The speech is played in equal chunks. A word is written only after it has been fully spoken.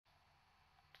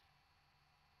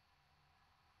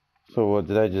So what,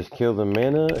 did I just kill the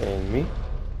mana and me?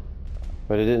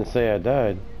 But it didn't say I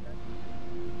died.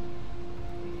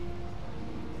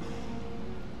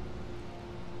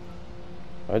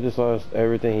 I just lost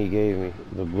everything he gave me.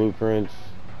 The blueprints,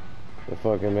 the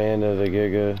fucking mana, the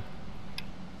giga.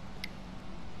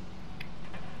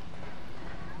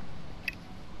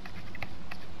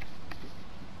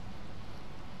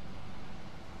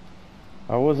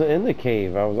 I wasn't in the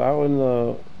cave. I was out in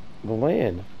the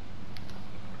land.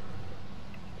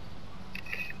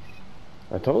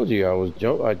 I told you I was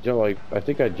I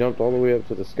think I jumped all the way up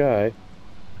to the sky.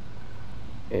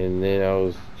 And then I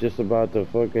was just about to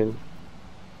fucking...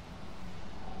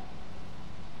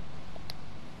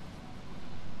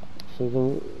 So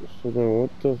then what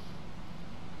the...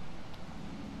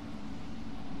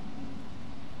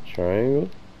 Triangle?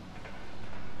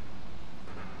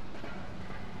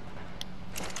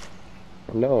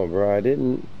 No, bro, I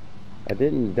didn't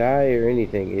die or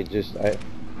anything. It just, I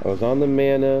was on the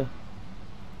mana.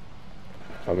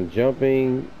 I'm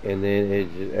jumping, and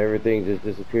then everything just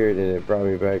disappeared, and it brought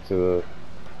me back to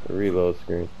the reload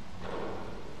screen.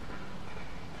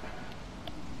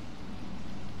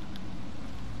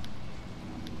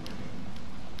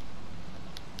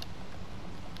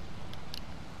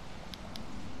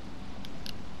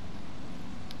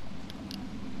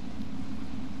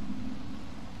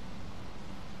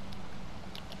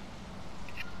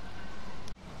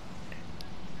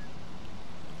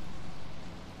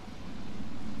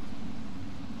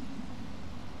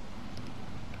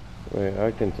 Wait,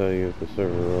 I can tell you if the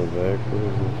server runs back. What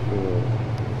is this shit?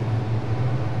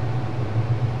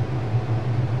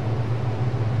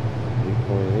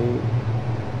 8.8.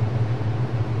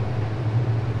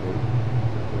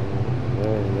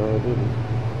 No, I didn't.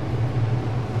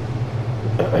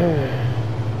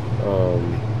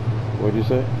 What'd you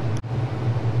say?